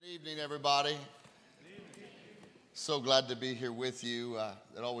Evening, everybody. So glad to be here with you.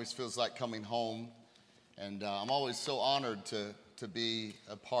 It always feels like coming home, and I'm always so honored to be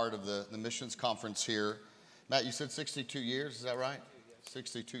a part of the missions conference here. Matt, you said 62 years, is that right?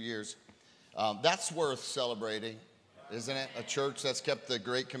 62 years. That's worth celebrating, isn't it? A church that's kept the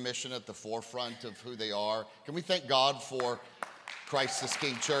Great Commission at the forefront of who they are. Can we thank God for Christ is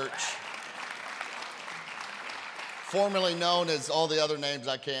King Church? Formerly known as all the other names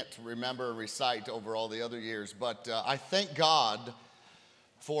I can't remember or recite over all the other years. But I thank God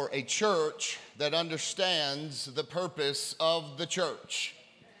for a church that understands the purpose of the church.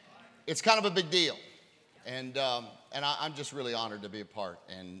 It's kind of a big deal. And I'm just really honored to be a part.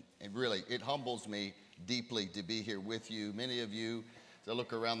 And really, it humbles me deeply to be here with you. Many of you, as I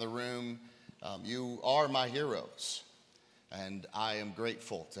look around the room, you are my heroes. And I am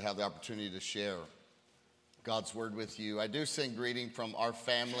grateful to have the opportunity to share God's word with you. I do send greeting from our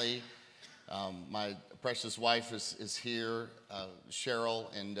family. My precious wife is here,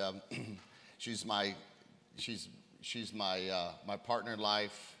 Cheryl, and she's my partner in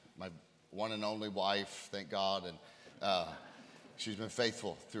life, my one and only wife, thank God, and she's been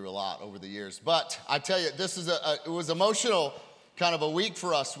faithful through a lot over the years. But I tell you, this is it was emotional kind of a week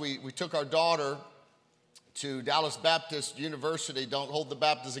for us. We took our daughter to Dallas Baptist University. Don't hold the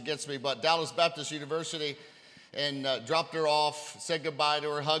Baptists against me, but Dallas Baptist University, and dropped her off, said goodbye to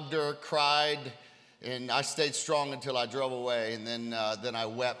her, hugged her, cried, and I stayed strong until I drove away, and then I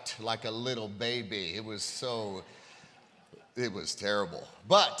wept like a little baby. It was terrible.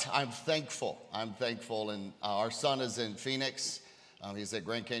 But I'm thankful, and our son is in Phoenix. He's at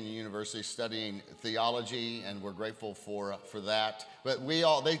Grand Canyon University studying theology, and we're grateful for that. But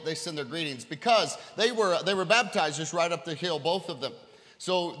they send their greetings because they were baptized just right up the hill, both of them.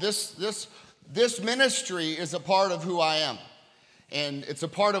 So this ministry is a part of who I am, and it's a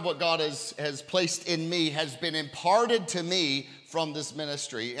part of what God has placed in me, has been imparted to me from this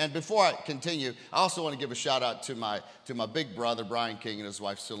ministry. And before I continue, I also want to give a shout out to my big brother Brian King and his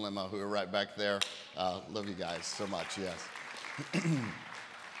wife Sulema, who are right back there. Love you guys so much. Yes.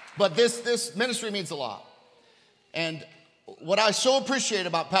 But this ministry means a lot, and what I so appreciate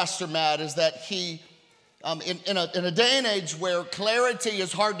about Pastor Matt is that he, in a day and age where clarity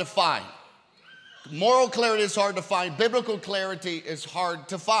is hard to find. Moral clarity is hard to find. Biblical clarity is hard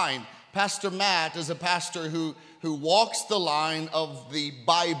to find. Pastor Matt is a pastor who walks the line of the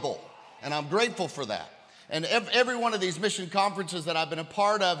Bible, and I'm grateful for that. And every one of these mission conferences that I've been a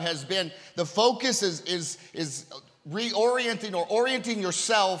part of has been, the focus is reorienting or orienting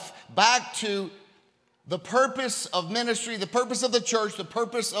yourself back to the purpose of ministry, the purpose of the church, the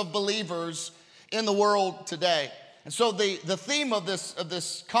purpose of believers in the world today. And so the theme of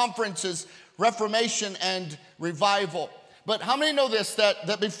this conference is Reformation and revival. But how many know this,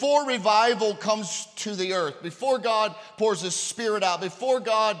 that before revival comes to the earth, before God pours His Spirit out, before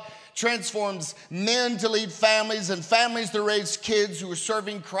God transforms men to lead families and families to raise kids who are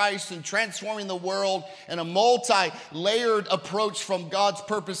serving Christ and transforming the world in a multi-layered approach from God's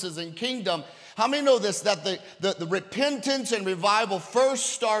purposes and kingdom, how many know this, that the repentance and revival first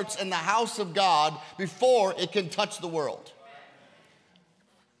starts in the house of God before it can touch the world?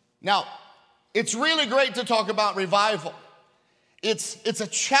 Now, it's really great to talk about revival. It's a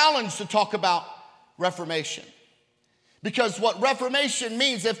challenge to talk about reformation. Because what reformation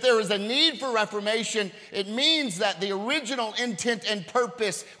means, if there is a need for reformation, it means that the original intent and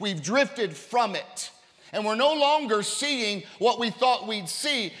purpose, we've drifted from it. And we're no longer seeing what we thought we'd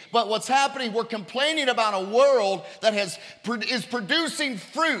see. But what's happening, we're complaining about a world that is producing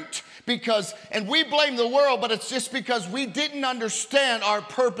fruit. And we blame the world, but it's just because we didn't understand our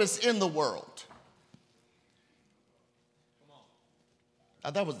purpose in the world.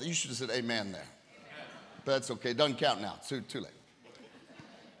 You should have said amen there. But that's okay. It doesn't count now. It's too late.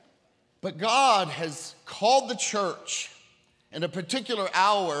 But God has called the church in a particular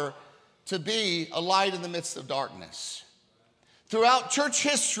hour to be a light in the midst of darkness. Throughout church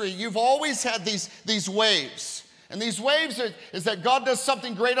history, you've always had these waves. And these waves is that God does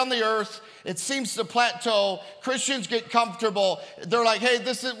something great on the earth. It seems to plateau. Christians get comfortable. They're like, hey,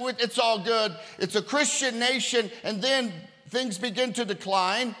 it's all good. It's a Christian nation. And then things begin to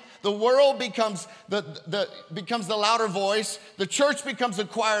decline. The world becomes the louder voice. The church becomes the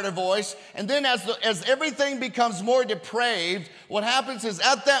quieter voice. And then as everything becomes more depraved, what happens is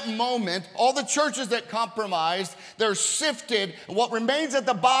at that moment, all the churches that compromised, they're sifted. What remains at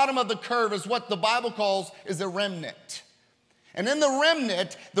the bottom of the curve is what the Bible calls is a remnant. And in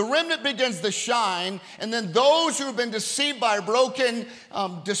the remnant begins to shine, and then those who have been deceived by a broken,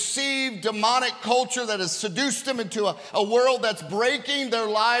 deceived, demonic culture that has seduced them into a world that's breaking their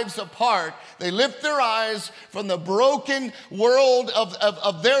lives apart, they lift their eyes from the broken world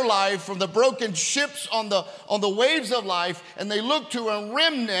of their life, from the broken ships on the waves of life, and they look to a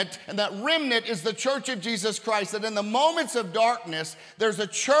remnant, and that remnant is the church of Jesus Christ. That in the moments of darkness, there's a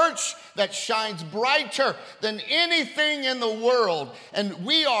church that shines brighter than anything in the world. And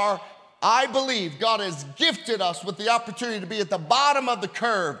I believe God has gifted us with the opportunity to be at the bottom of the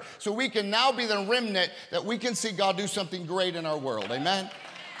curve so we can now be the remnant that we can see God do something great in our world. Amen?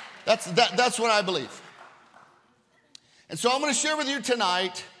 That's what I believe. And so I'm going to share with you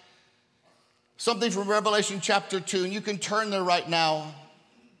tonight something from Revelation chapter 2, and you can turn there right now.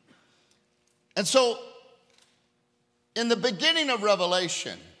 And so in the beginning of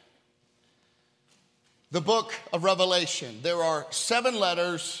Revelation, the book of Revelation, there are 7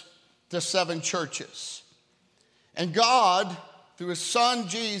 letters to 7 churches. And God, through his son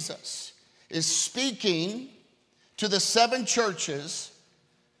Jesus, is speaking to the 7 churches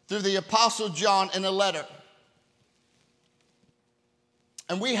through the Apostle John in a letter.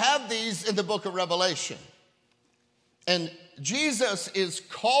 And we have these in the book of Revelation. And Jesus is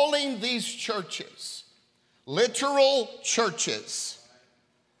calling these churches, literal churches,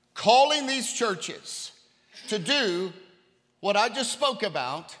 calling these churches to do what I just spoke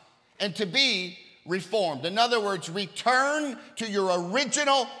about and to be reformed. In other words, return to your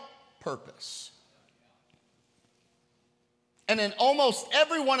original purpose. And in almost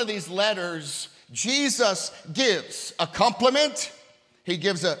every one of these letters, Jesus gives a compliment, he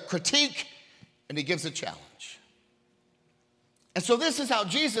gives a critique, and he gives a challenge. And so this is how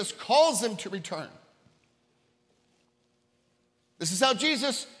Jesus calls them to return. This is how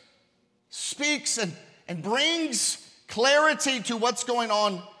Jesus speaks and brings clarity to what's going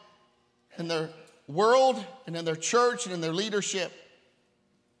on in their world and in their church and in their leadership.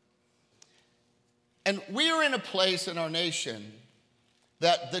 And we are in a place in our nation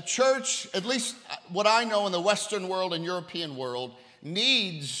that the church, at least what I know in the Western world and European world,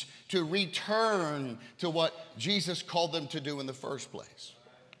 needs to return to what Jesus called them to do in the first place.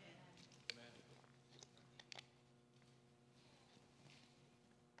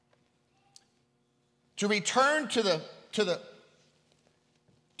 To return to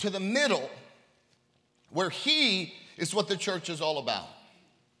the middle, where he is what the church is all about.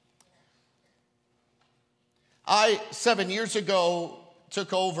 7 years ago,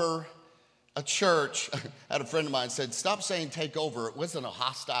 took over a church. I had a friend of mine said, stop saying take over. It wasn't a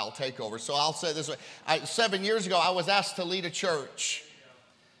hostile takeover. So I'll say it this way. 7 years ago, I was asked to lead a church.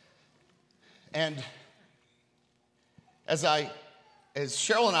 And as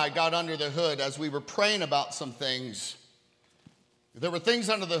Cheryl and I got under the hood, as we were praying about some things, there were things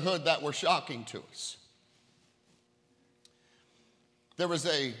under the hood that were shocking to us. There was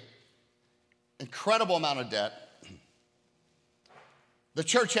an incredible amount of debt. The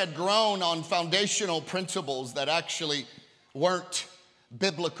church had grown on foundational principles that actually weren't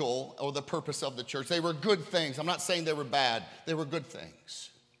biblical or the purpose of the church. They were good things. I'm not saying they were bad. They were good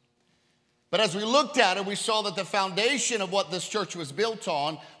things. But as we looked at it, we saw that the foundation of what this church was built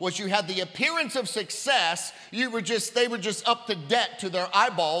on was you had the appearance of success. They were just up to debt to their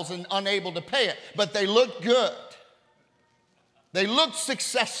eyeballs and unable to pay it. But they looked good. They looked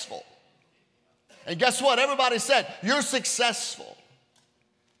successful. And guess what? Everybody said, you're successful.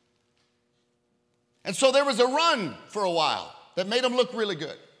 And so there was a run for a while that made them look really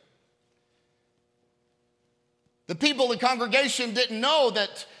good. The people, the congregation didn't know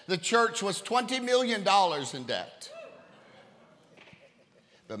that the church was $20 million in debt.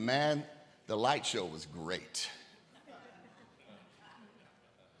 But man, the light show was great.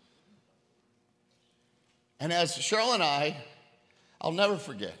 And as Cheryl and I'll never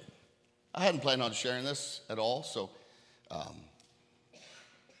forget. I hadn't planned on sharing this at all, so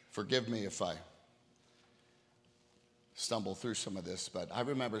forgive me if I stumble through some of this. But I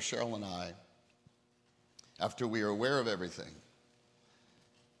remember Cheryl and I, after we were aware of everything,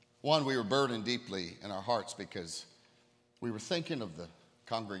 one, we were burdened deeply in our hearts because we were thinking of the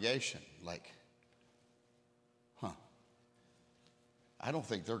congregation like, I don't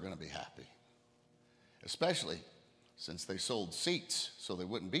think they're going to be happy, especially since they sold seats so they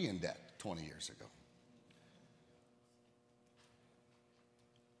wouldn't be in debt 20 years ago.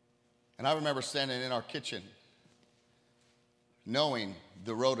 And I remember standing in our kitchen knowing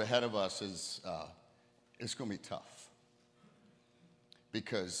the road ahead of us is it's going to be tough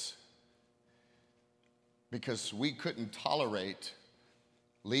because we couldn't tolerate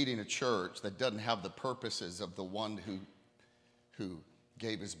leading a church that doesn't have the purposes of the one who who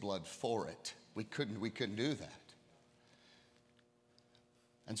gave his blood for it. We couldn't do that.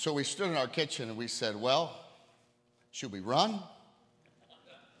 And so we stood in our kitchen and we said, well, should we run?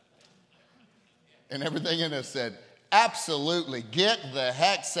 And everything in us said, absolutely, get the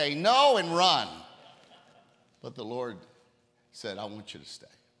heck, say no and run. But the Lord said, I want you to stay.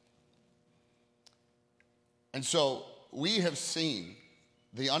 And so we have seen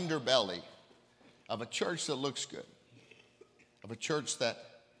the underbelly of a church that looks good, of a church that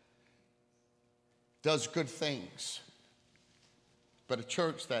does good things, but a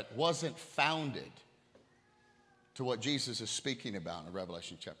church that wasn't founded to what Jesus is speaking about in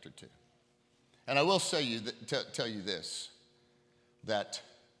Revelation chapter 2. And I will tell you this, that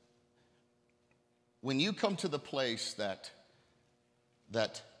when you come to the place that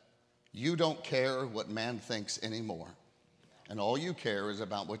you don't care what man thinks anymore, and all you care is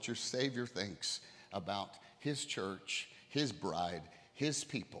about what your Savior thinks about his church, his bride, his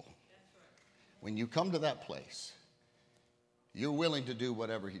people. When you come to that place, you're willing to do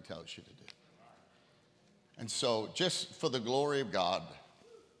whatever he tells you to do. And so just for the glory of God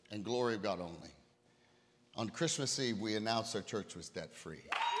and glory of God only, on Christmas Eve, we announced our church was debt-free.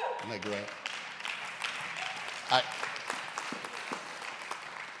 Isn't that great?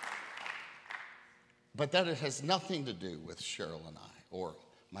 But that it has nothing to do with Cheryl and I or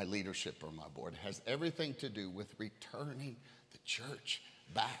my leadership or my board. It has everything to do with returning the church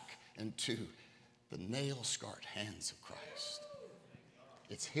back into the nail-scarred hands of Christ.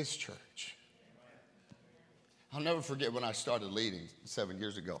 It's his church. I'll never forget when I started leading 7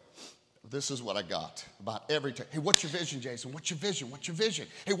 years ago. This is what I got about every time. Hey, what's your vision, Jason? What's your vision? What's your vision?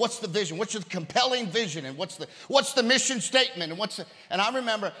 Hey, what's the vision? What's your compelling vision? And what's the mission statement? And I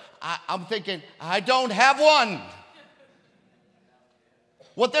remember I'm thinking, I don't have one.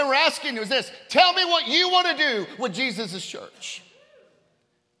 What they were asking was this: tell me what you want to do with Jesus' church.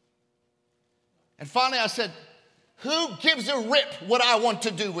 And finally I said, who gives a rip what I want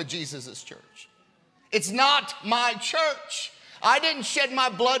to do with Jesus' church? It's not my church. I didn't shed my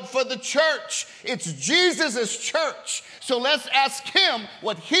blood for the church. It's Jesus' church. So let's ask him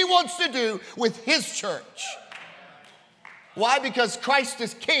what he wants to do with his church. Why? Because Christ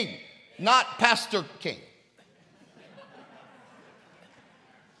is king, not Pastor King.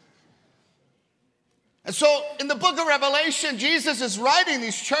 And so in the book of Revelation, Jesus is writing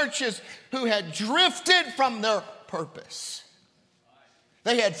these churches who had drifted from their purpose.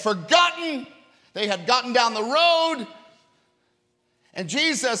 They had forgotten. They had gotten down the road. And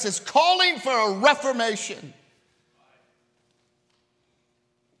Jesus is calling for a reformation.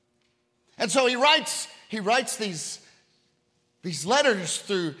 And so he writes these letters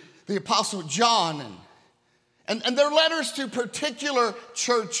through the Apostle John. And they're letters to particular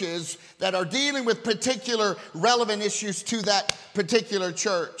churches that are dealing with particular relevant issues to that particular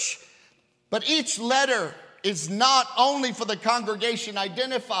church. But each letter is not only for the congregation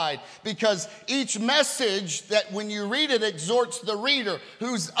identified, because each message that when you read it exhorts the reader,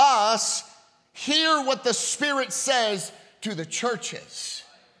 who's us, hear what the Spirit says to the churches.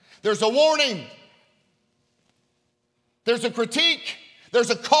 There's a warning. There's a critique.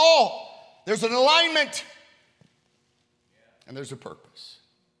 There's a call. There's an alignment. And there's a purpose.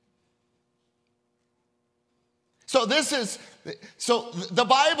 So the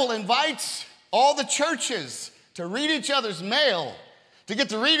Bible invites all the churches to read each other's mail, to get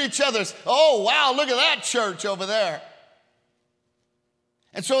to read each other's, oh, wow, look at that church over there.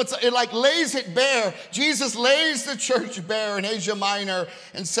 And so it like lays it bare. Jesus lays the church bare in Asia Minor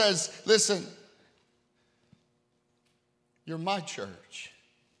and says, listen, you're my church.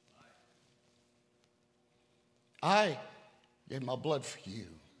 I gave my blood for you.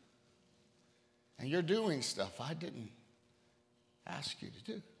 And you're doing stuff I didn't ask you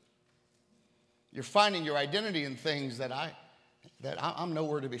to do. You're finding your identity in things that I'm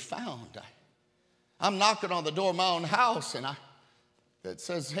nowhere to be found. I'm knocking on the door of my own house that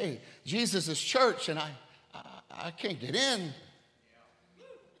says, hey, Jesus is church, and I can't get in.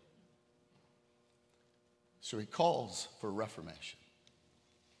 So he calls for reformation.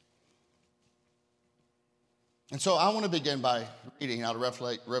 And so I want to begin by reading out of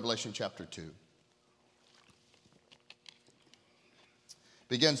Revelation chapter 2.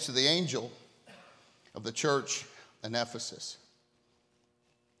 Begins to the angel of the church in Ephesus.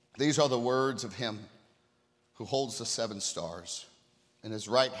 These are the words of him who holds the 7 stars in his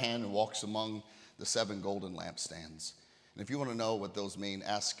right hand and walks among the 7 golden lampstands. And if you want to know what those mean,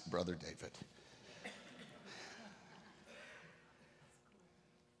 ask Brother David.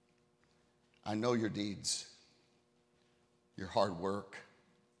 I know your deeds, your hard work,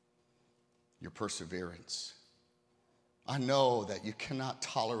 your perseverance. I know that you cannot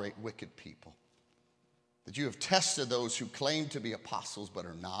tolerate wicked people, that you have tested those who claim to be apostles but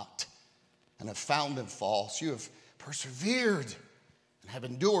are not, and have found them false. You have persevered and have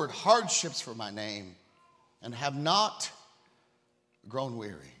endured hardships for my name, and have not grown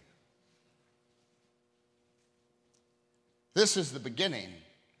weary. This is the beginning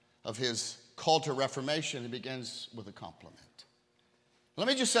of his call to reformation. It begins with a compliment. Let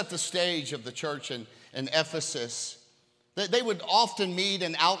me just set the stage of the church in Ephesus. They would often meet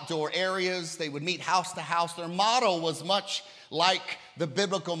in outdoor areas. They would meet house to house. Their model was much like the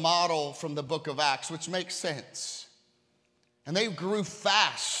biblical model from the book of Acts, which makes sense. And they grew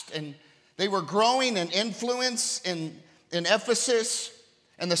fast, and they were growing in influence in Ephesus.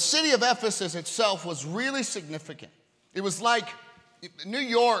 And the city of Ephesus itself was really significant. It was like New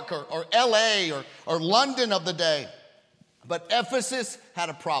York or LA or London of the day. But Ephesus had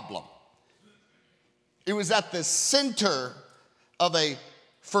a problem. It was at the center of a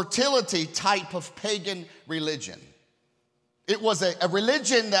fertility type of pagan religion. It was a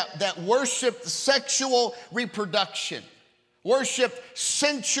religion that worshiped sexual reproduction, worshiped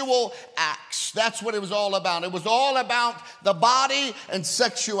sensual acts. That's what it was all about. It was all about the body and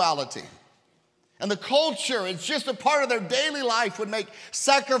sexuality. And the culture, it's just a part of their daily life, would make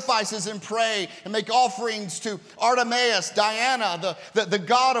sacrifices and pray and make offerings to Artemis, Diana, the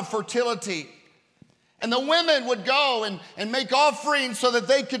god of fertility. And the women would go and make offerings so that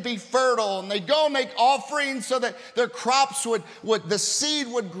they could be fertile. And they'd go and make offerings so that their crops the seed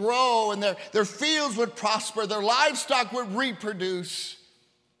would grow and their fields would prosper. Their livestock would reproduce.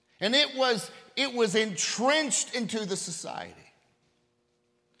 And it was entrenched into the society.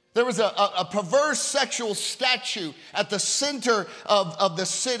 There was a perverse sexual statue at the center of the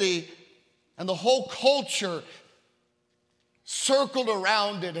city, and the whole culture circled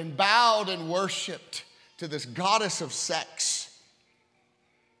around it and bowed and worshiped to this goddess of sex.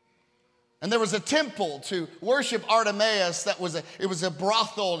 And there was a temple to worship Artemis it was a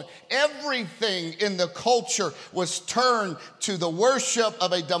brothel. Everything in the culture was turned to the worship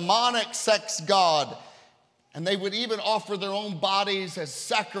of a demonic sex god. And they would even offer their own bodies as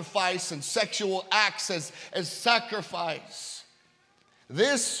sacrifice and sexual acts as sacrifice.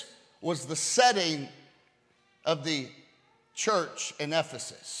 This was the setting of the church in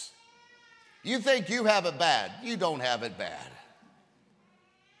Ephesus. You think you have it bad. You don't have it bad.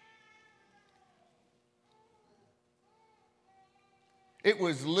 It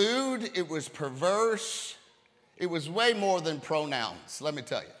was lewd. It was perverse. It was way more than pronouns, let me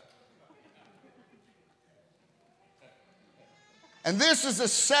tell you. And this is the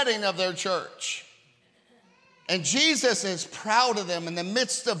setting of their church. And Jesus is proud of them in the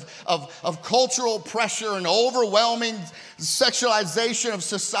midst of cultural pressure and overwhelming sexualization of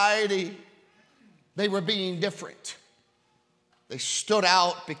society. They were being different. They stood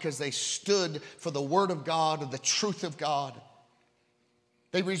out because they stood for the word of God and the truth of God.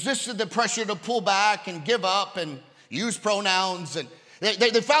 They resisted the pressure to pull back and give up and use pronouns. And they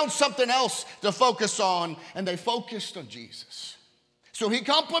found something else to focus on, and they focused on Jesus. So he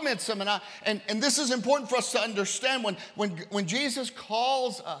compliments them, and this is important for us to understand when Jesus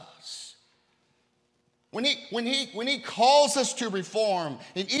calls us, when he calls us to reform,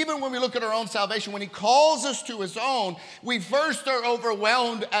 and even when we look at our own salvation, when he calls us to his own, we first are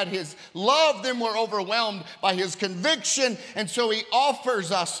overwhelmed at his love, then we're overwhelmed by his conviction, and so he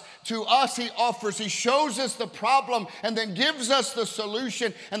shows us the problem and then gives us the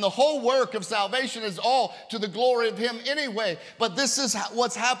solution, and the whole work of salvation is all to the glory of him anyway. But this is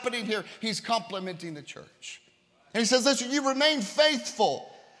what's happening here. He's complimenting the church. And he says, listen, you remain faithful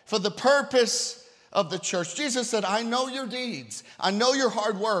for the purpose of the church. Jesus said, I know your deeds. I know your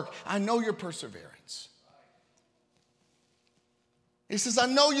hard work. I know your perseverance. He says, I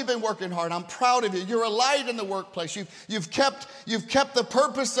know you've been working hard. I'm proud of you. You're a light in the workplace. You've kept the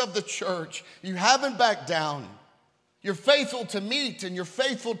purpose of the church. You haven't backed down. You're faithful to meet, and you're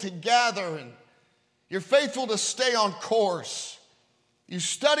faithful to gather, and you're faithful to stay on course. You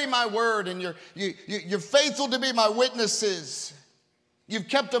study my word, and you're faithful to be my witnesses. You've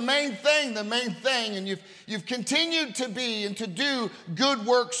kept the main thing, and you've continued to be and to do good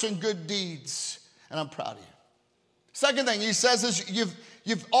works and good deeds. And I'm proud of you. Second thing he says is you've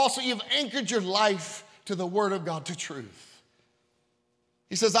anchored your life to the word of God, to truth.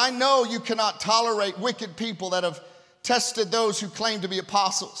 He says, I know you cannot tolerate wicked people that have tested those who claim to be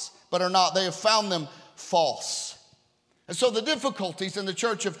apostles, but are not. They have found them false. And so the difficulties in the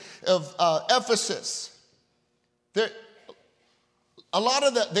church of Ephesus, a lot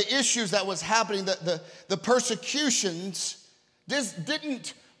of the issues that was happening, the persecutions, this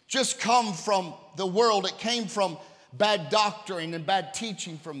didn't just come from the world. It came from bad doctrine and bad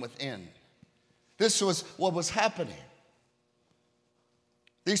teaching from within. This was what was happening.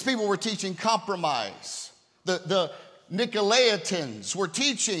 These people were teaching compromise. The Nicolaitans were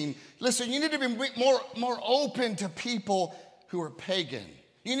teaching, listen, you need to be more open to people who are pagan.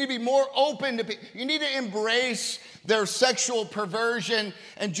 You need to be more open to people. You need to embrace their sexual perversion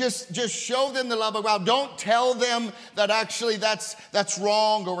and just show them the love of God. Don't tell them that actually that's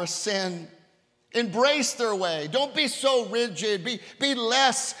wrong or a sin. Embrace their way. Don't be so rigid. Be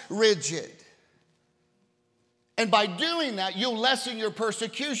less rigid. And by doing that, you'll lessen your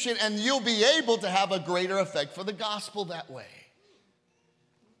persecution and you'll be able to have a greater effect for the gospel that way.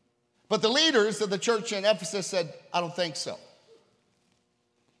 But the leaders of the church in Ephesus said, I don't think so.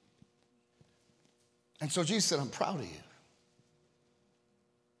 And so Jesus said, I'm proud of you.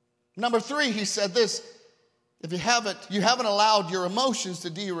 Number 3, he said this, if you haven't allowed your emotions to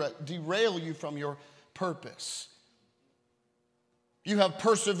derail you from your purpose. You have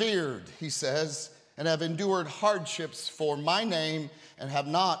persevered, he says, and have endured hardships for my name and have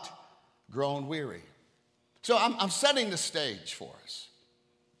not grown weary. So I'm setting the stage for us.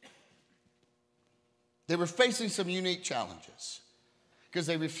 They were facing some unique challenges because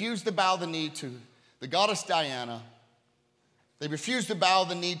they refused to bow the knee to the goddess Diana. They refused to bow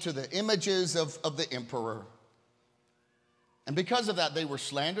the knee to the images of the emperor. And because of that, they were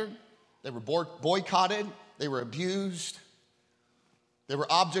slandered. They were boycotted. They were abused. They were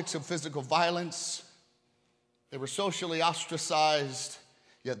objects of physical violence. They were socially ostracized,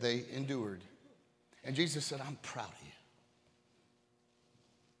 yet they endured. And Jesus said, I'm proud of you.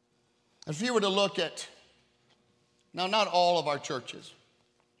 If you were to look at, now not all of our churches,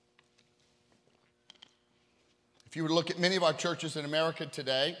 if you were to look at many of our churches in America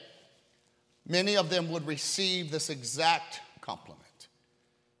today, many of them would receive this exact compliment.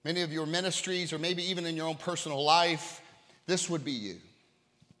 Many of your ministries, or maybe even in your own personal life, this would be you.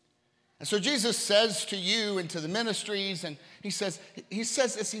 And so Jesus says to you and to the ministries, and he says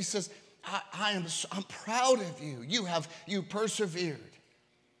this, I'm proud of you. You persevered.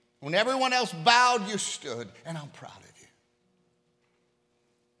 When everyone else bowed, you stood, and I'm proud of you.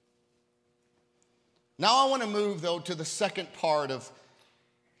 Now I want to move, though, to the second part of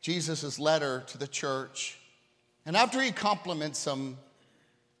Jesus' letter to the church. And after he compliments them,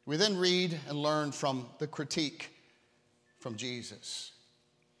 we then read and learn from the critique from Jesus.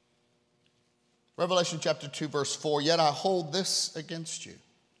 Revelation chapter 2, verse 4, yet I hold this against you.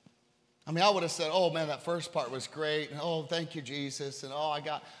 I mean, I would have said, oh man, that first part was great. And oh, thank you, Jesus. And oh,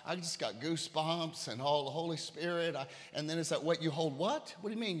 I just got goosebumps and all the Holy Spirit. And then it's like, what, you hold what? What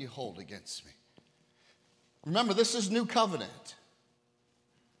do you mean you hold against me? Remember, this is new covenant.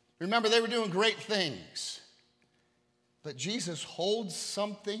 Remember, they were doing great things. But Jesus holds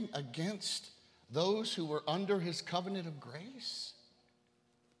something against those who were under his covenant of grace?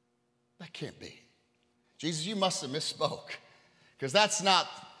 That can't be. Jesus, you must have misspoke, because that's not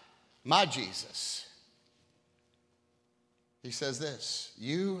my Jesus. He says this,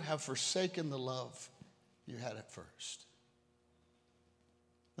 you have forsaken the love you had at first.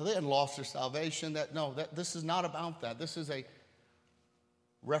 Now, they hadn't lost their salvation. This is not about that. This is a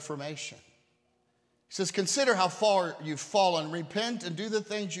reformation. He says, consider how far you've fallen. Repent and do the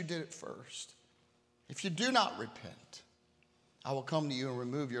things you did at first. If you do not repent, I will come to you and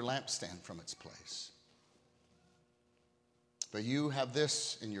remove your lampstand from its place. But you have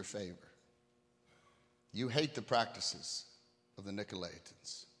this in your favor. You hate the practices of the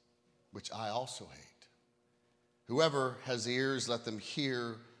Nicolaitans, which I also hate. Whoever has ears, let them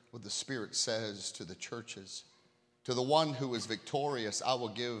hear what the Spirit says to the churches. To the one who is victorious, I will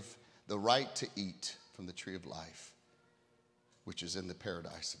give the right to eat from the tree of life, which is in the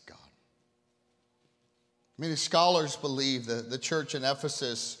paradise of God. Many scholars believe that the church in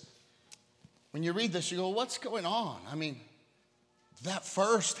Ephesus, when you read this, you go, what's going on? I mean, that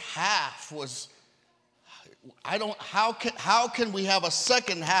first half was, how can we have a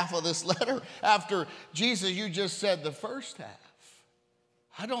second half of this letter after Jesus, you just said the first half?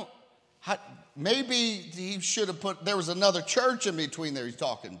 Maybe he should have there was another church in between there he's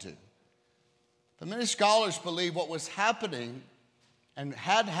talking to. But many scholars believe what was happening and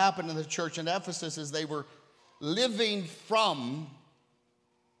had happened in the church in Ephesus is they were living from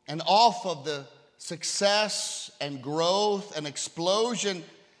and off of the success and growth and explosion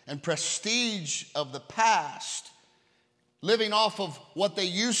and prestige of the past, living off of what they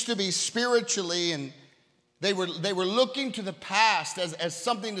used to be spiritually, and they were looking to the past as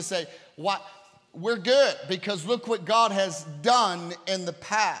something to say, what, we're good because look what God has done in the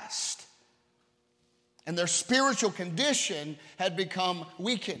past. And their spiritual condition had become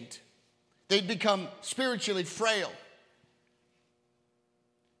weakened. They'd become spiritually frail.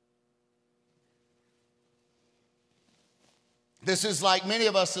 This is like many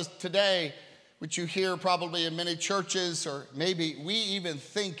of us today, which you hear probably in many churches, or maybe we even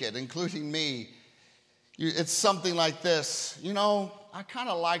think it, including me. It's something like this. You know, I kind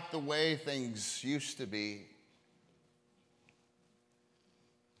of like the way things used to be.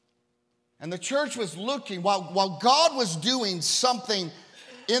 And the church was looking, while God was doing something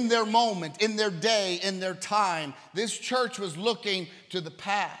in their moment, in their day, in their time, this church was looking to the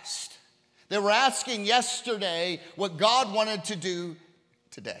past. They were asking yesterday what God wanted to do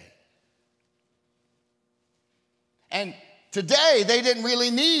today. And today they didn't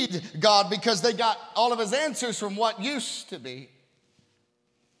really need God because they got all of his answers from what used to be.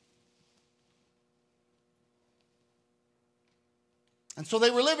 And so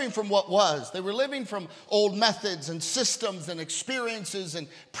they were living from what was. They were living from old methods and systems and experiences and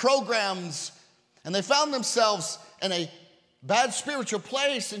programs. And they found themselves in a bad spiritual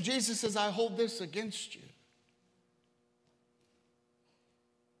place. And Jesus says, I hold this against you.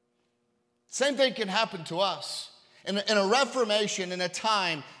 Same thing can happen to us. In a reformation, in a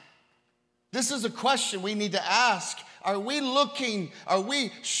time, this is a question we need to ask. Are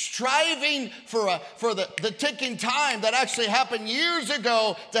we striving for the ticking time that actually happened years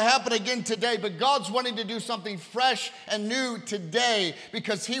ago to happen again today? But God's wanting to do something fresh and new today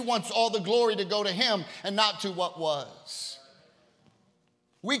because he wants all the glory to go to him and not to what was.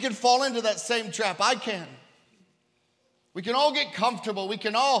 We can fall into that same trap. I can. We can all get comfortable. We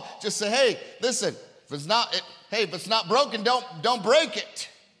can all just say, hey, listen, if it's not broken, don't break it.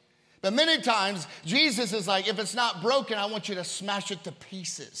 But many times, Jesus is like, if it's not broken, I want you to smash it to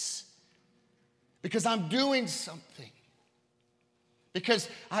pieces. Because I'm doing something. Because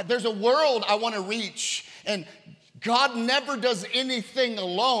there's a world I want to reach. And God never does anything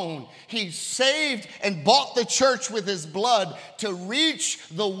alone. He saved and bought the church with his blood to reach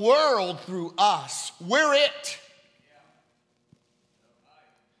the world through us. We're it.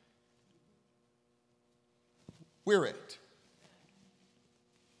 We're it.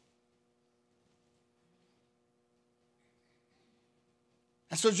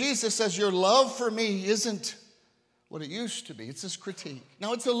 And so Jesus says, your love for me isn't what it used to be. It's this critique.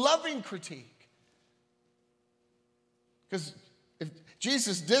 Now, it's a loving critique. Because if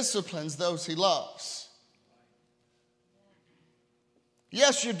Jesus disciplines those he loves.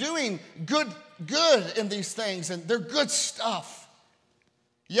 Yes, you're doing good in these things, and they're good stuff.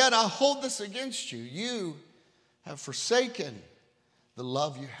 Yet I hold this against you. You have forsaken the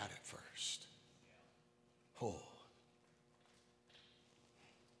love you had at first. Oh.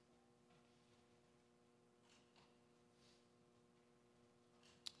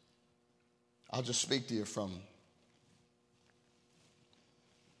 I'll just speak to you from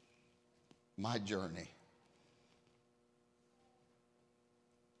my journey.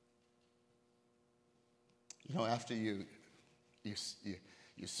 You know, after you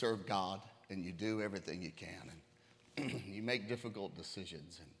serve God and you do everything you can and you make difficult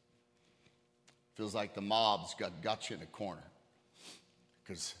decisions and it feels like the mob's got you in a corner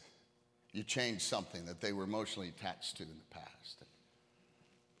because you changed something that they were emotionally attached to in the past.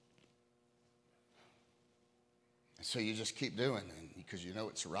 And so you just keep doing it because you know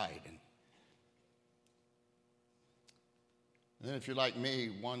it's right. And then if you're like me,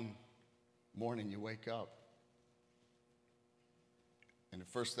 one morning you wake up and the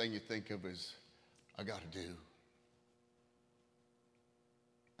first thing you think of is, I got to do.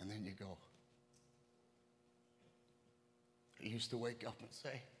 And then you go. I used to wake up and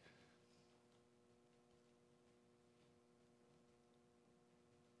say,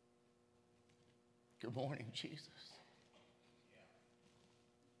 good morning, Jesus.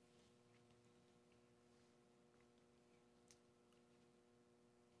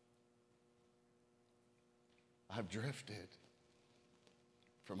 I've drifted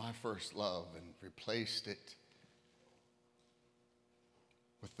from my first love and replaced it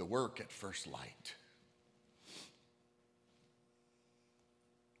with the work at first light.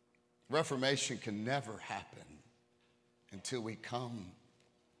 Reformation can never happen until we come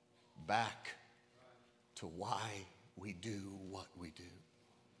back to why we do what we do.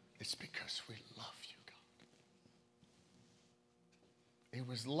 It's because we love you, God. It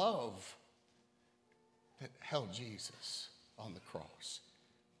was love that held Jesus on the cross.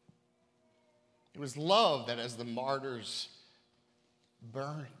 It was love that as the martyrs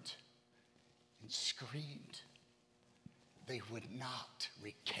burned and screamed, they would not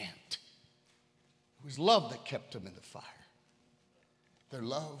recant. It was love that kept them in the fire. Their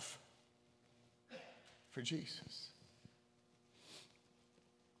love for Jesus.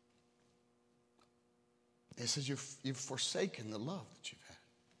 It says you've forsaken the love that you've had.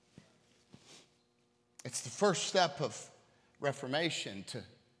 It's the first step of Reformation, to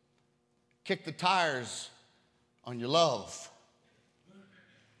kick the tires on your love.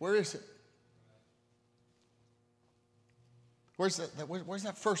 Where is it? Where's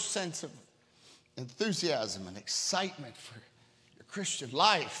that first sense of enthusiasm and excitement for your Christian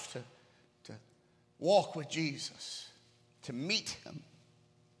life, to walk with Jesus, to meet him,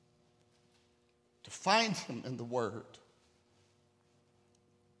 to find him in the Word?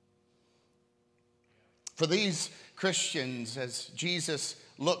 For these Christians, as Jesus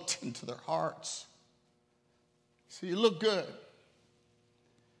looked into their hearts, so you look good,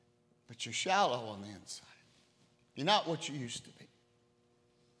 but you're shallow on the inside. You're not what you used to be.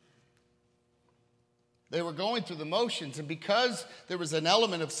 They were going through the motions, and because there was an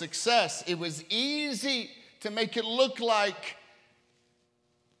element of success, it was easy to make it look like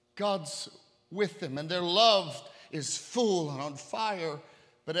God's with them and their love is full and on fire.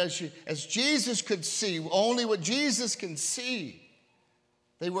 But as Jesus could see, only what Jesus can see,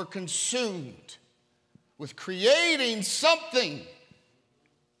 they were consumed with creating something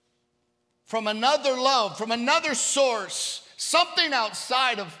from another love, from another source, something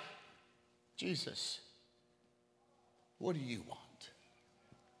outside of Jesus. What do you want?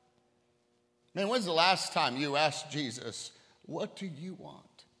 Man, when's the last time you asked Jesus, what do you want?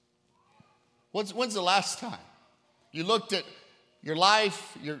 When's the last time you looked at your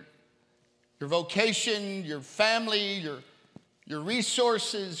life, your vocation, your family, your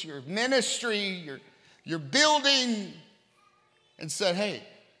resources, your ministry, your building, and said, hey,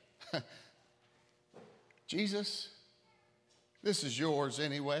 Jesus, this is yours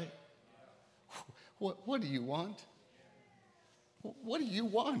anyway. What do you want? What do you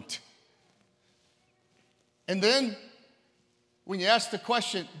want? And then, when you ask the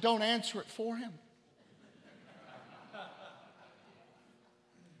question, don't answer it for him.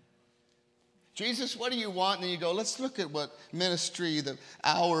 Jesus, what do you want? And then you go, let's look at what ministry, the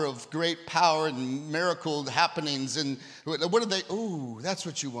hour of great power and miracle happenings. And what do they, ooh, that's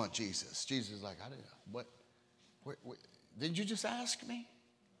what you want, Jesus. Jesus is like, I don't know. What, did you just ask me?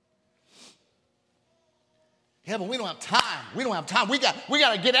 Yeah, but we don't have time. We don't have time. We got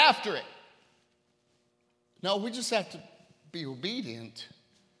to get after it. No, we just have to be obedient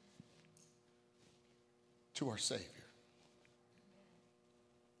to our Savior.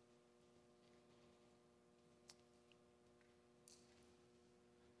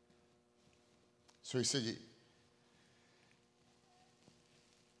 So he said,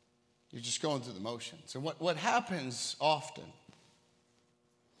 you're just going through the motions. And what happens often,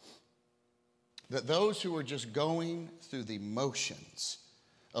 that those who are just going through the motions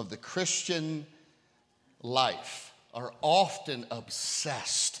of the Christian life are often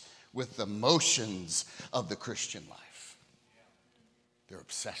obsessed with the motions of the Christian life. They're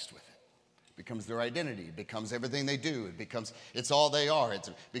obsessed with it. It becomes their identity. It becomes everything they do. It's all they are. It's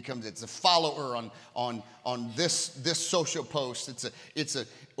a follower on this social post.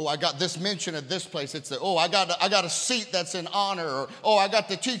 Oh, I got this mention at this place. I got a seat that's in honor, or oh, I got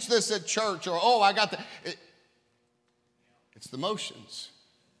to teach this at church, or oh, I got it's the motions.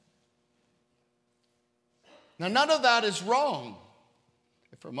 Now, none of that is wrong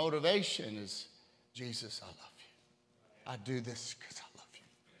if our motivation is, Jesus, I love you. I do this because I love you.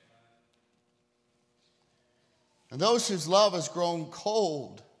 And those whose love has grown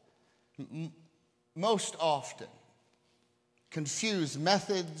cold most often confuse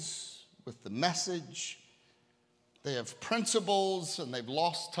methods with the message. They have principles and they've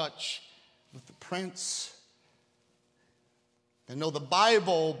lost touch with the Prince. They know the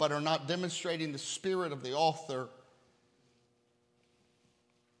Bible but are not demonstrating the spirit of the author.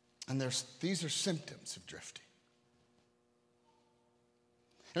 And these are symptoms of drifting.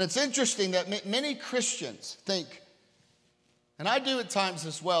 And it's interesting that many Christians think, and I do at times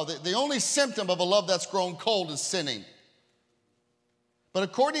as well, that the only symptom of a love that's grown cold is sinning. But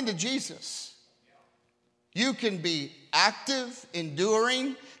according to Jesus, you can be active,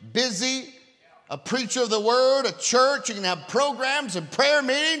 enduring, busy, a preacher of the word, a church. You can have programs and prayer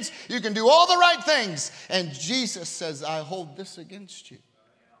meetings. You can do all the right things. And Jesus says, I hold this against you.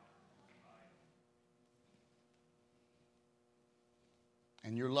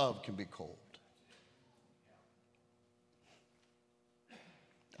 And your love can be cold.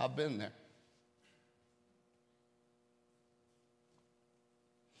 I've been there.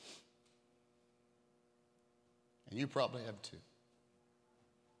 And you probably have too.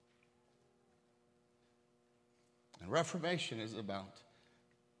 And Reformation is about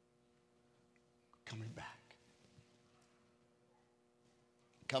coming back.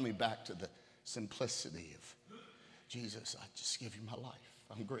 Coming back to the simplicity of Jesus, I just give you my life.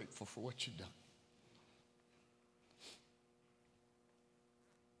 I'm grateful for what you've done.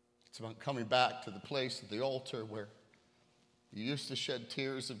 about coming back to the place at the altar where you used to shed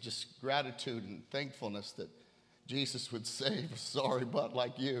tears of just gratitude and thankfulness that Jesus would save a sorry butt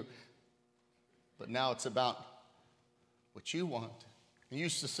like you. But now it's about what you want. You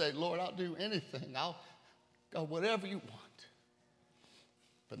used to say, Lord, I'll do anything. God, whatever you want.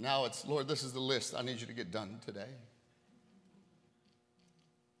 But now it's, Lord, this is the list I need you to get done today.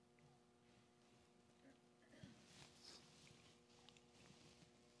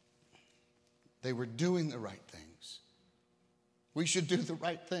 They were doing the right things. We should do the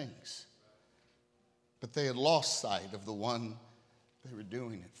right things. But they had lost sight of the one they were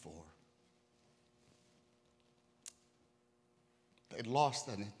doing it for. They'd lost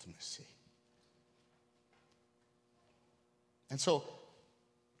that intimacy. And so,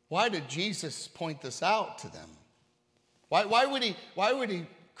 why did Jesus point this out to them? Why would he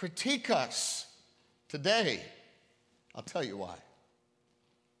critique us today? I'll tell you why.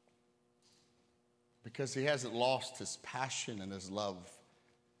 Because he hasn't lost his passion and his love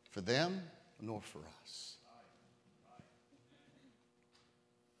for them nor for us.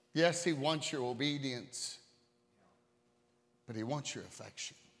 Yes, he wants your obedience, but he wants your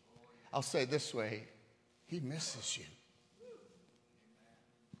affection. I'll say it this way, he misses you.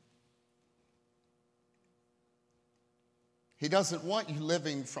 He doesn't want you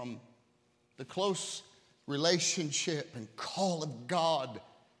living from the close relationship and call of God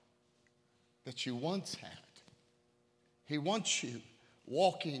that you once had. He wants you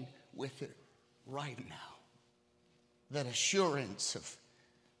walking with it right now. That assurance of,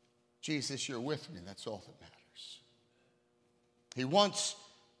 Jesus, you're with me. That's all that matters. He wants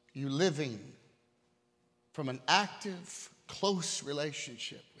you living from an active, close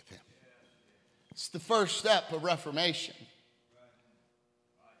relationship with him. It's the first step of reformation.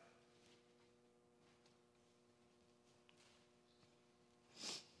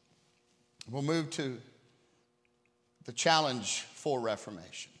 We'll move to the challenge for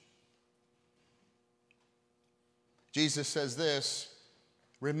reformation. Jesus says this,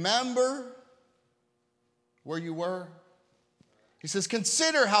 remember where you were. He says,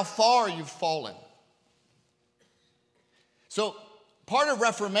 consider how far you've fallen. So part of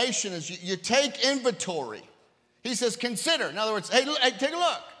reformation is you take inventory. He says, consider. In other words, hey, take a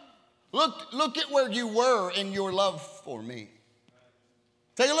look. Look at where you were in your love for me.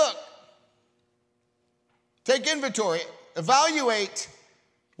 Take a look. Take inventory. Evaluate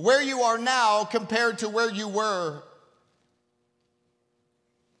where you are now compared to where you were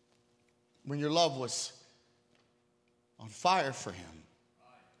when your love was on fire for him,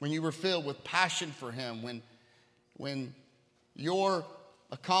 when you were filled with passion for him, when your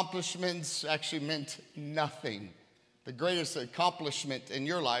accomplishments actually meant nothing. The greatest accomplishment in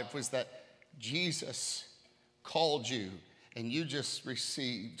your life was that Jesus called you and you just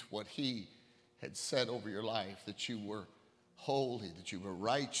received what he had said over your life, that you were holy, that you were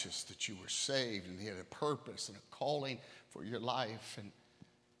righteous, that you were saved, and he had a purpose and a calling for your life.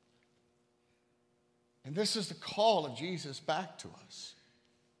 And this is the call of Jesus back to us.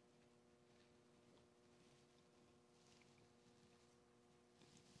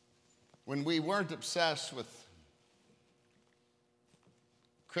 When we weren't obsessed with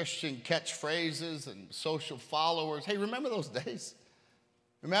Christian catchphrases and social followers, hey, remember those days?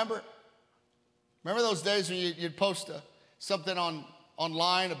 Remember those days when you'd post something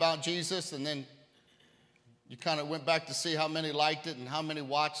online about Jesus, and then you kind of went back to see how many liked it and how many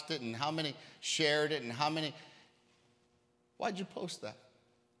watched it and how many shared it and how many. Why'd you post that?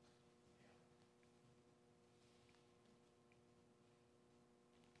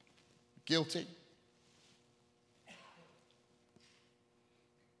 Guilty?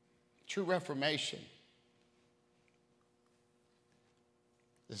 True reformation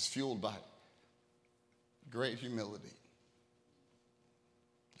is fueled by great humility.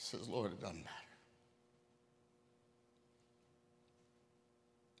 It says, Lord, it doesn't matter.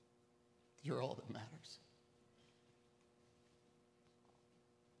 You're all that matters.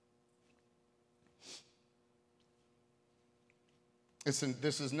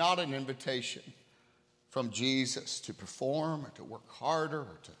 This is not an invitation from Jesus to perform or to work harder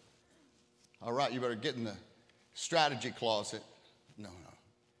or to, all right, you better get in the strategy closet. No.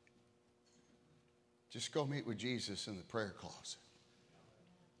 Just go meet with Jesus in the prayer closet.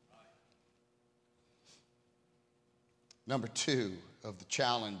 Number 2 of the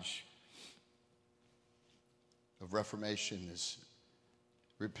challenge of reformation is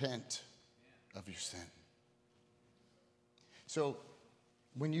repent of your sin. So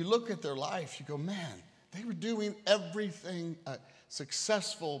when you look at their life, you go, man, they were doing everything. A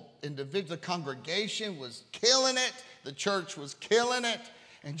successful individual, the congregation was killing it. The church was killing it.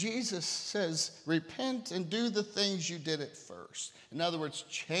 And Jesus says, repent and do the things you did at first. In other words,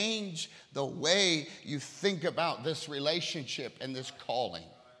 change the way you think about this relationship and this calling.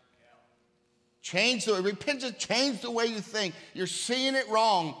 Repentance, change the way you think. You're seeing it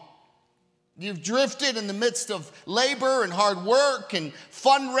wrong. You've drifted in the midst of labor and hard work and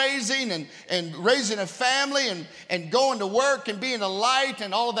fundraising and raising a family and going to work and being a light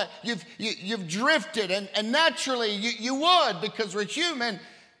and all of that. You've drifted, and naturally you would, because we're human.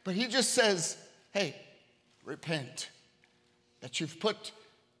 But he just says, hey, repent. That you've put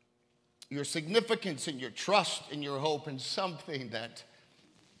your significance and your trust and your hope in something that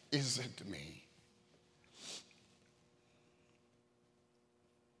isn't me.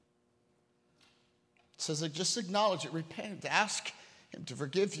 It says, just acknowledge it, repent, ask him to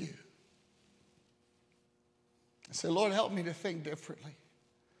forgive you. I say, Lord, help me to think differently.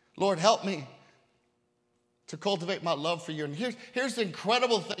 Lord, help me to cultivate my love for you. And here's the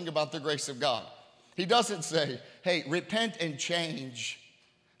incredible thing about the grace of God. He doesn't say, hey, repent and change.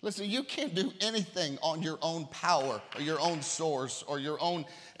 Listen, you can't do anything on your own power or your own source or your own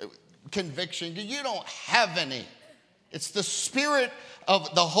conviction. You don't have any. It's the Spirit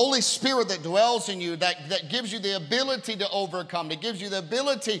of the Holy Spirit that dwells in you that gives you the ability to overcome, that gives you the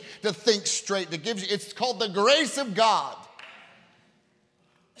ability to think straight, it's called the grace of God.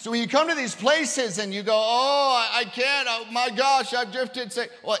 So when you come to these places and you go, oh, I can't, oh my gosh, I've drifted, say,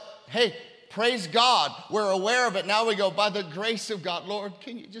 well, hey, praise God, we're aware of it. Now we go, by the grace of God, Lord,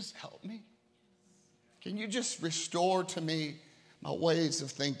 can you just help me? Can you just restore to me my ways of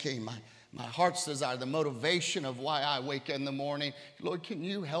thinking, my heart's desire, the motivation of why I wake in the morning? Lord, can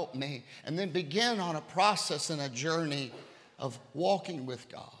you help me? And then begin on a process and a journey of walking with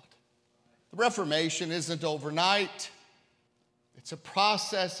God. The Reformation isn't overnight. It's a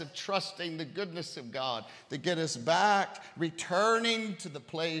process of trusting the goodness of God to get us back, returning to the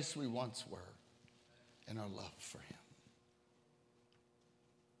place we once were in our love for him.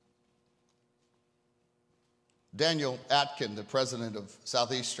 Daniel Atkin, the president of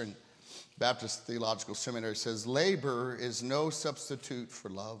Southeastern Baptist Theological Seminary, says, labor is no substitute for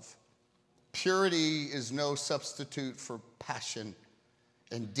love. Purity is no substitute for passion.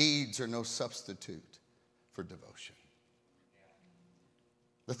 And deeds are no substitute for devotion.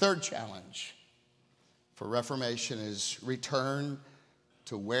 The third challenge for Reformation is return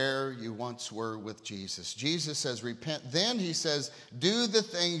to where you once were with Jesus. Jesus says, repent. Then he says, do the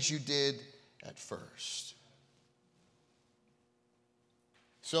things you did at first.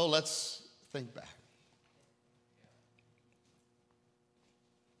 So let's think back.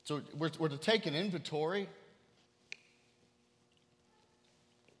 So we're to take an inventory.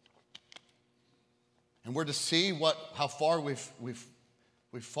 And we're to see how far we've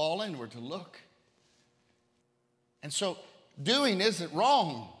fallen. We're to look. And so doing isn't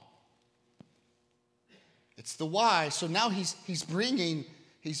wrong. It's the why. So now he's bringing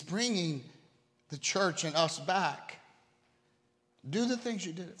the church and us back. Do the things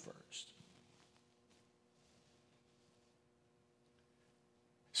you did at first.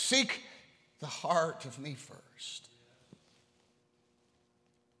 Seek the heart of me first.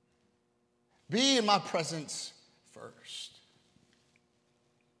 Be in my presence first.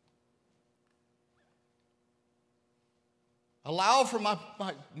 Allow for my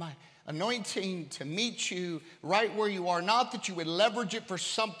anointing to meet you right where you are. Not that you would leverage it for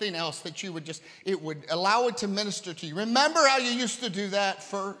something else, that you would it would allow it to minister to you. Remember how you used to do that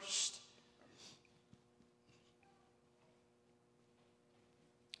first.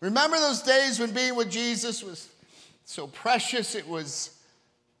 Remember those days when being with Jesus was so precious.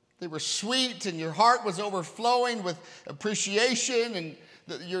 They were sweet, and your heart was overflowing with appreciation and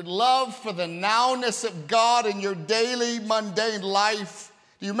your love for the nowness of God in your daily mundane life.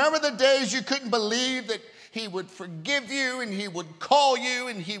 Do you remember the days you couldn't believe that he would forgive you and he would call you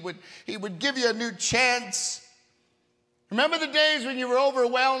and he would give you a new chance? Remember the days when you were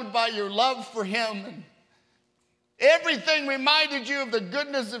overwhelmed by your love for him and everything reminded you of the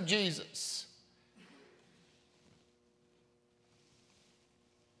goodness of Jesus?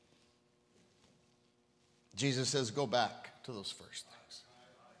 Jesus says, go back to those first things.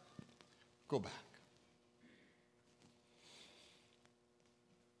 Go back.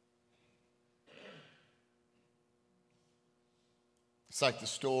 It's like the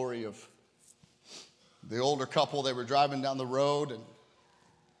story of the older couple. They were driving down the road, and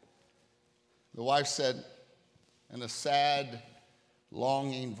the wife said in a sad,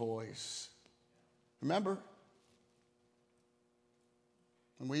 longing voice, remember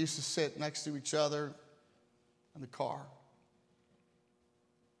when we used to sit next to each other in the car?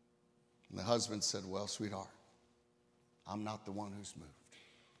 And the husband said, well, sweetheart, I'm not the one who's moved.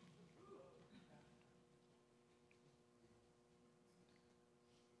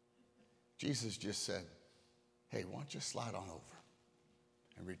 Jesus just said, hey, why don't you slide on over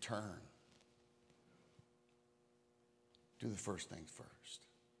and return? Do the first things first.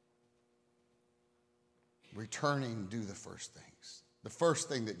 Returning, do the first things. The first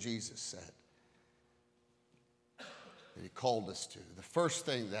thing that Jesus said that he called us to. The first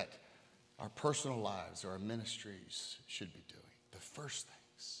thing that our personal lives or our ministries should be doing. The first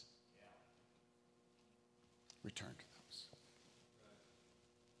things. Return to those.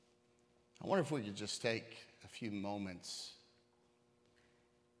 I wonder if we could just take a few moments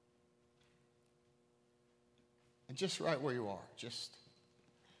and just right where you are, just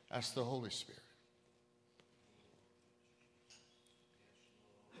ask the Holy Spirit.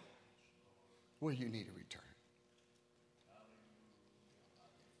 Where you need to return.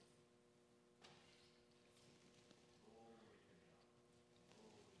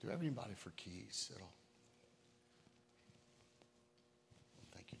 Do you have anybody for keys at all?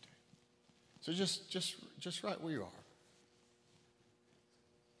 Thank you, Dave. So just right where you are.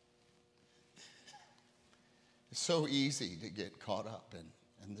 It's so easy to get caught up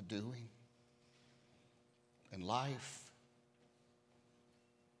in the doing, in life.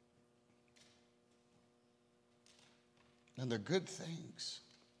 And they're good things.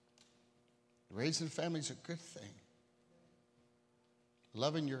 Raising family is a good thing.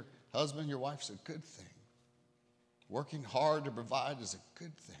 Loving your husband, your wife is a good thing. Working hard to provide is a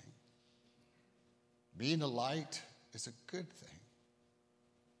good thing. Being a light is a good thing.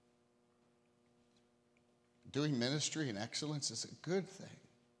 Doing ministry and excellence is a good thing.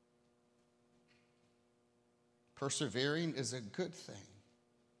 Persevering is a good thing.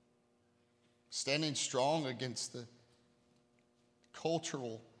 Standing strong against the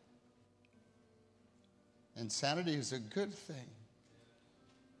cultural insanity is a good thing.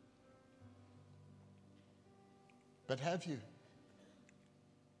 But have you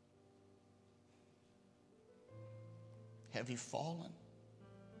fallen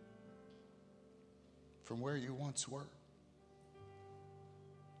from where you once were?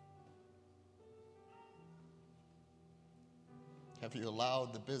 Have you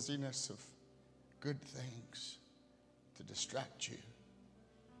allowed the busyness of good things to distract you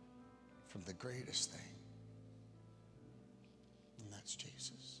from the greatest thing? And that's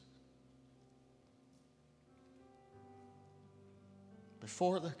Jesus.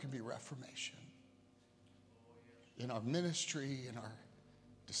 Before there can be reformation in our ministry, in our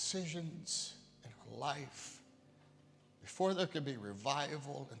decisions, in our life, before there can be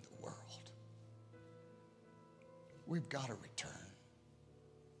revival in the world, we've got to return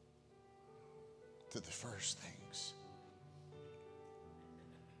to the first things.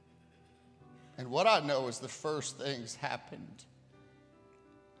 And what I know is the first things happened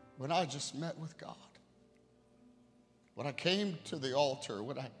when I just met with God. When I came to the altar,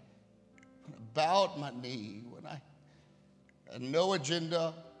 when I bowed my knee, when I had no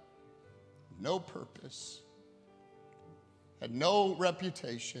agenda, no purpose, had no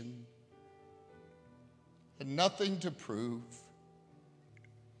reputation, had nothing to prove,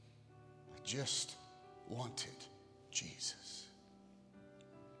 I just wanted Jesus.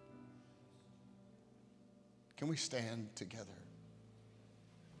 Can we stand together?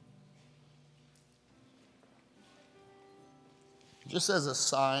 Just as a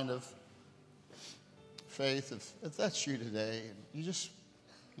sign of faith, if that's you today, and you just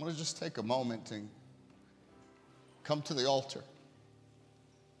want to just take a moment and come to the altar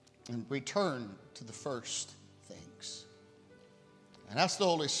and return to the first things. And ask the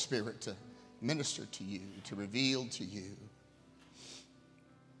Holy Spirit to minister to you, to reveal to you.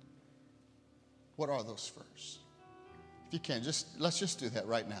 What are those first? If you can, let's just do that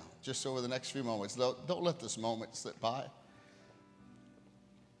right now, just over the next few moments. Don't let this moment slip by.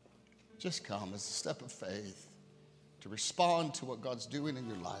 Just come as a step of faith to respond to what God's doing in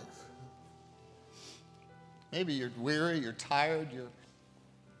your life. Maybe you're weary, you're tired,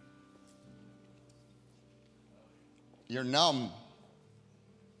 you're numb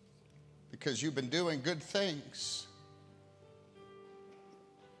because you've been doing good things.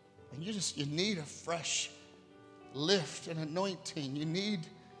 And you need a fresh lift and anointing. You need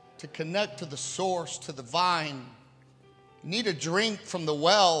to connect to the source, to the vine. You need a drink from the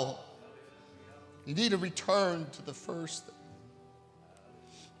well. You need to return to the first thing.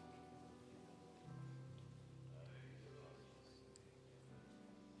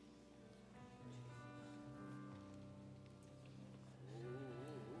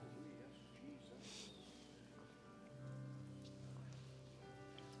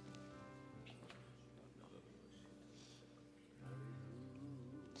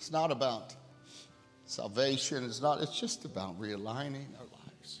 It's not about salvation. It's just about realigning our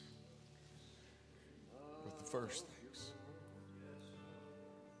lives. first things.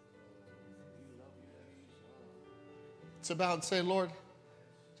 It's about saying, Lord,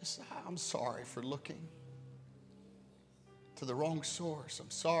 I'm sorry for looking to the wrong source.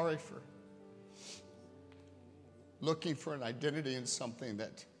 I'm sorry for looking for an identity in something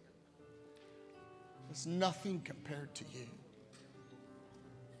that is nothing compared to you.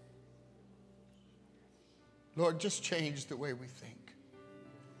 Lord, just change the way we think.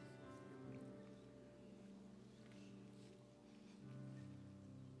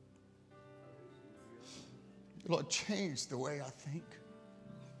 Lord, change the way I think.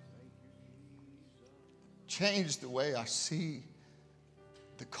 Change the way I see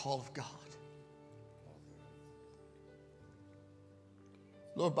the call of God.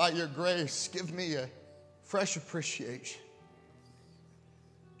 Lord, by your grace, give me a fresh appreciation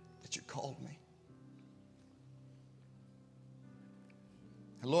that you called me.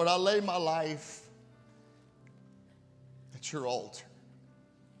 And Lord, I lay my life at your altar.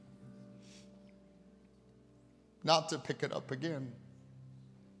 Not to pick it up again,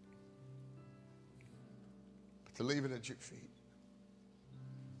 but to leave it at your feet.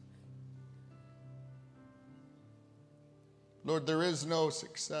 Lord, there is no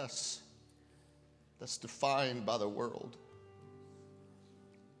success that's defined by the world.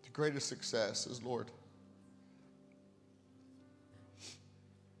 The greatest success is, Lord,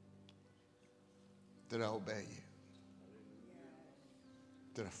 that I obey you,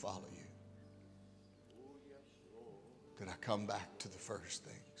 that I follow you, that I come back to the first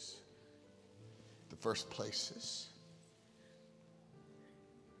things, the first places.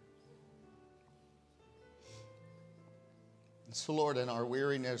 And so, Lord, in our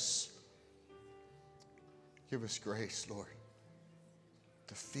weariness, give us grace, Lord,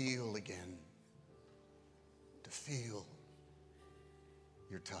 to feel again, to feel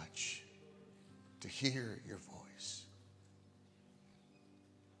your touch, to hear your voice.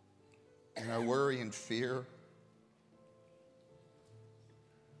 In our worry and fear,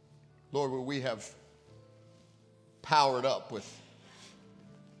 Lord, where we have powered up with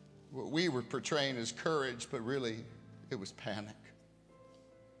what we were portraying as courage, but really it was panic.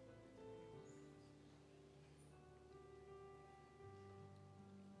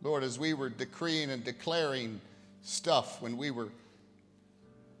 Lord, as we were decreeing and declaring stuff when we were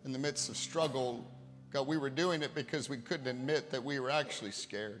in the midst of struggle, God, we were doing it because we couldn't admit that we were actually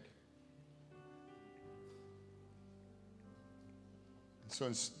scared. And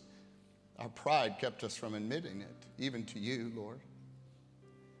so our pride kept us from admitting it, even to you, Lord.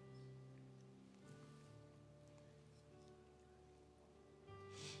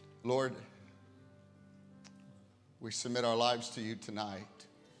 Lord, we submit our lives to you tonight,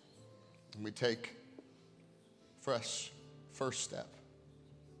 and we take fresh first step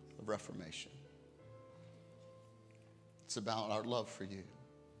of reformation. It's about our love for you.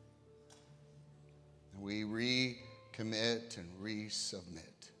 And we recommit and resubmit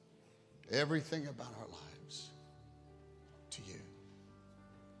everything about our lives to you.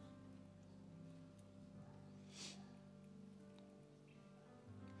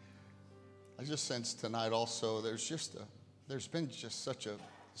 I just sense tonight also there's been just such a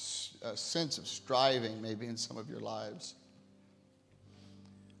sense of striving maybe in some of your lives.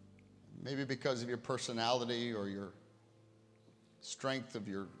 Maybe because of your personality or your strength of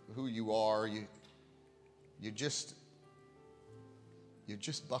who you are, you just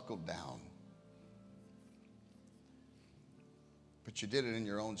buckled down. But you did it in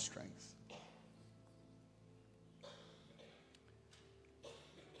your own strength.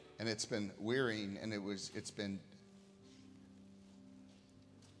 And it's been wearying, and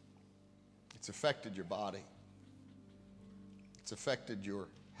it's affected your body. It's affected your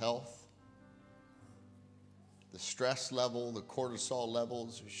health. The stress level, the cortisol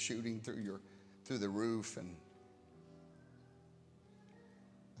levels are shooting through the roof, and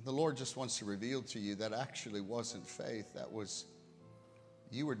the Lord just wants to reveal to you that actually wasn't faith. That was,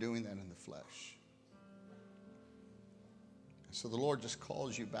 you were doing that in the flesh. And so the Lord just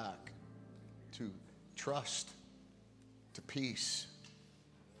calls you back to trust, to peace,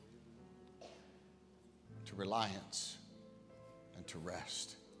 to reliance, and to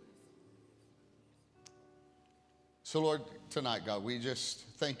rest. So Lord, tonight, God, we just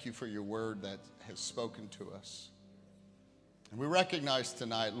thank you for your word that has spoken to us. And we recognize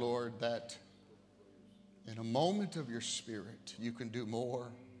tonight, Lord, that in a moment of your Spirit, you can do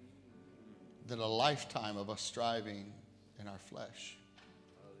more than a lifetime of us striving in our flesh.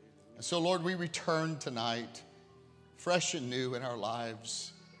 And so, Lord, we return tonight, fresh and new in our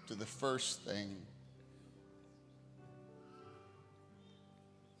lives, to the first thing.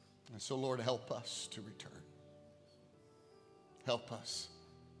 And so, Lord, help us to return. Help us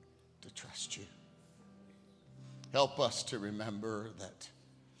to trust you. Help us to remember that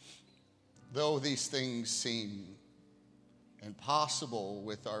though these things seem impossible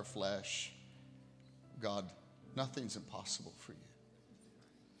with our flesh, God, nothing's impossible for you.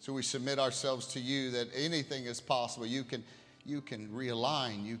 So we submit ourselves to you that anything is possible. You can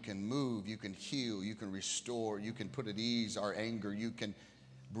realign, you can move, you can heal, you can restore, you can put at ease our anger, you can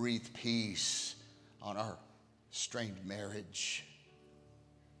breathe peace on our strained marriage.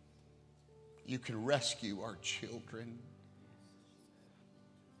 You can rescue our children.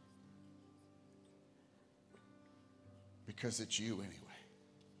 Because it's you anyway.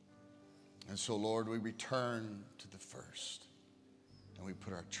 And so, Lord, we return to the first. And we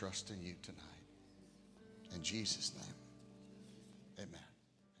put our trust in you tonight. In Jesus' name, amen.